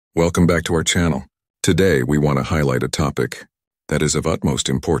Welcome back to our channel. Today we want to highlight a topic that is of utmost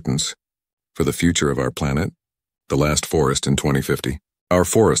importance for the future of our planet, the last forest in 2050. Our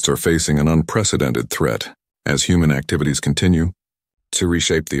forests are facing an unprecedented threat as human activities continue to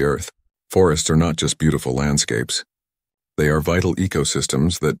reshape the Earth. Forests are not just beautiful landscapes. They are vital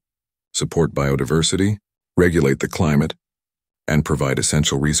ecosystems that support biodiversity, regulate the climate, and provide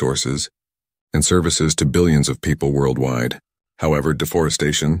essential resources and services to billions of people worldwide. However,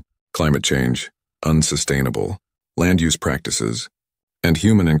 deforestation, climate change, unsustainable land use practices, and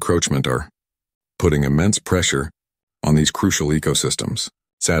human encroachment are putting immense pressure on these crucial ecosystems.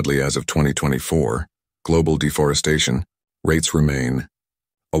 Sadly, as of 2024, global deforestation rates remain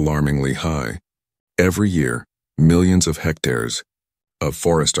alarmingly high. Every year, millions of hectares of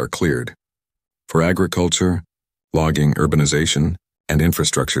forest are cleared for agriculture, logging, urbanization, and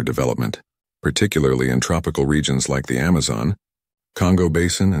infrastructure development, particularly in tropical regions like the Amazon, Congo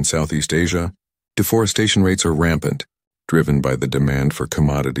Basin, and Southeast Asia. Deforestation rates are rampant, driven by the demand for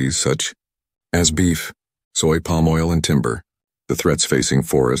commodities such as beef, soy, palm oil, and timber. The threats facing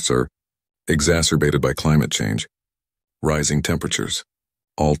forests are exacerbated by climate change, rising temperatures,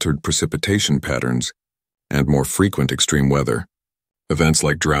 altered precipitation patterns, and more frequent extreme weather. Events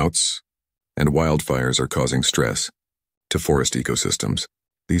like droughts and wildfires are causing stress to forest ecosystems.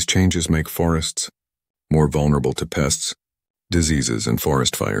 These changes make forests more vulnerable to pests, diseases, and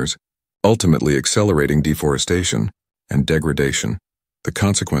forest fires, ultimately accelerating deforestation and degradation. The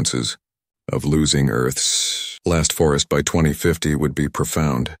consequences of losing Earth's last forest by 2050 would be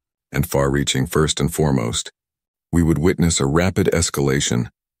profound and far-reaching. First and foremost, we would witness a rapid escalation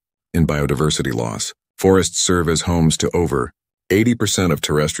in biodiversity loss. Forests serve as homes to over 80% of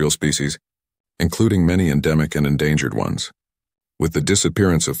terrestrial species, including many endemic and endangered ones. With the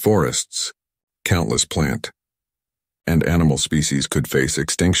disappearance of forests, countless plant and animal species could face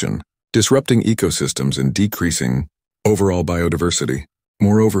extinction, disrupting ecosystems and decreasing overall biodiversity.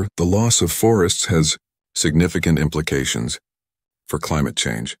 Moreover, the loss of forests has significant implications for climate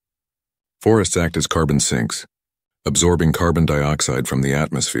change. Forests act as carbon sinks, absorbing carbon dioxide from the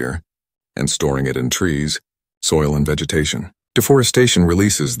atmosphere and storing it in trees, soil, and vegetation. Deforestation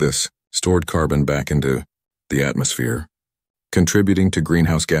releases this stored carbon back into the atmosphere, contributing to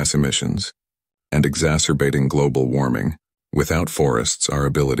greenhouse gas emissions and exacerbating global warming. Without forests, our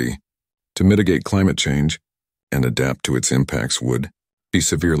ability to mitigate climate change and adapt to its impacts would be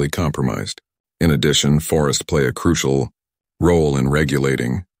severely compromised. In addition, forests play a crucial role in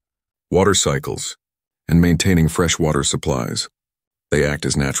regulating water cycles and maintaining freshwater supplies. They act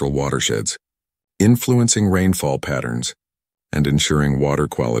as natural watersheds, influencing rainfall patterns and ensuring water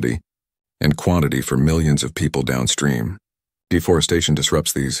quality and quantity for millions of people downstream. Deforestation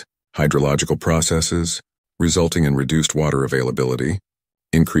disrupts these hydrological processes, resulting in reduced water availability,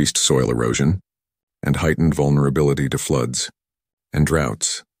 increased soil erosion, and heightened vulnerability to floods and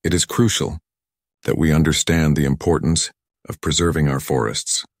droughts. It is crucial that we understand the importance of preserving our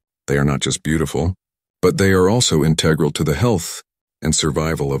forests. They are not just beautiful, but they are also integral to the health and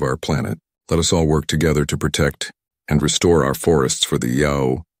survival of our planet. Let us all work together to protect and restore our forests for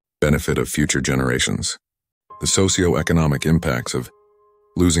the benefit of future generations. The socio-economic impacts of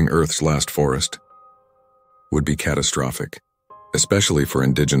losing Earth's last forest would be catastrophic, especially for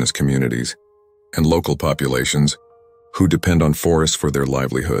indigenous communities and local populations who depend on forests for their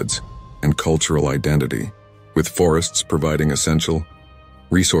livelihoods and cultural identity. With forests providing essential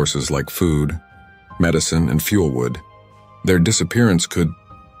resources like food, medicine, and fuel wood, their disappearance could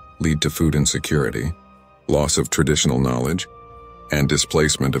lead to food insecurity, loss of traditional knowledge, and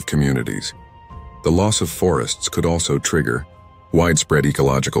displacement of communities. The loss of forests could also trigger widespread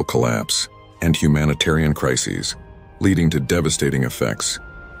ecological collapse and humanitarian crises, leading to devastating effects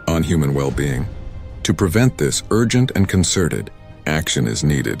on human well-being. To prevent this, urgent and concerted action is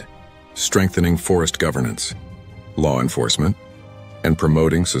needed. Strengthening forest governance, law enforcement, and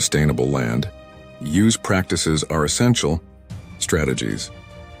promoting sustainable land use practices are essential strategies.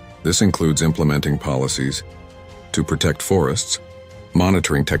 This includes implementing policies to protect forests,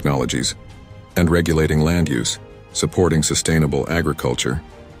 monitoring technologies, and regulating land use, supporting sustainable agriculture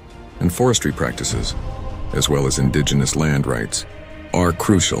and forestry practices, as well as indigenous land rights, are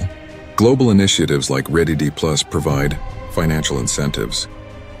crucial. Global initiatives like REDD+ provide financial incentives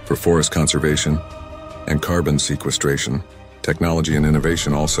for forest conservation and carbon sequestration. Technology and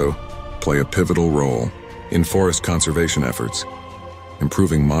innovation also play a pivotal role in forest conservation efforts,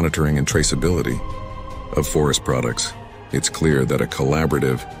 improving monitoring and traceability of forest products. It's clear that a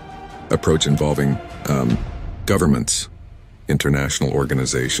collaborative approach involving governments, international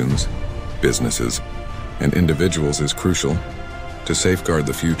organizations, businesses, and individuals is crucial to safeguard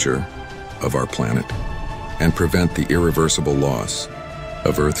the future of our planet and prevent the irreversible loss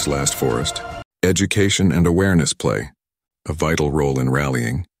of Earth's last forest. Education and awareness play a vital role in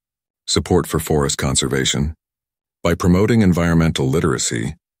rallying support for forest conservation. By promoting environmental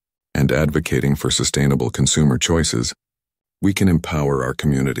literacy and advocating for sustainable consumer choices, we can empower our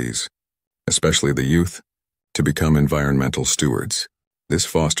communities, especially the youth, to become environmental stewards. This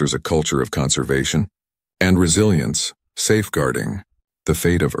fosters a culture of conservation and resilience, safeguarding the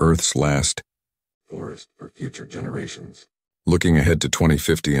fate of Earth's last forest for future generations. Looking ahead to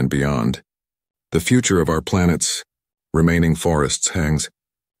 2050 and beyond, the future of our planet's remaining forests hangs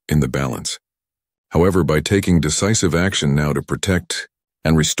in the balance. However, by taking decisive action now to protect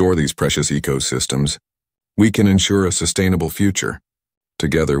and restore these precious ecosystems, we can ensure a sustainable future.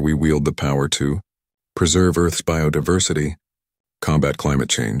 Together, we wield the power to preserve Earth's biodiversity, combat climate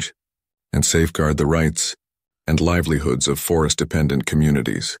change, and safeguard the rights and livelihoods of forest-dependent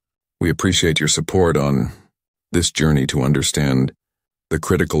communities. We appreciate your support on this journey to understand the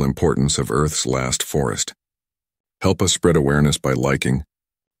critical importance of Earth's last forest. Help us spread awareness by liking,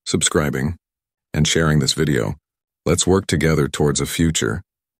 subscribing, and sharing this video. Let's work together towards a future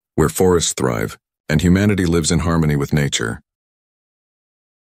where forests thrive and humanity lives in harmony with nature.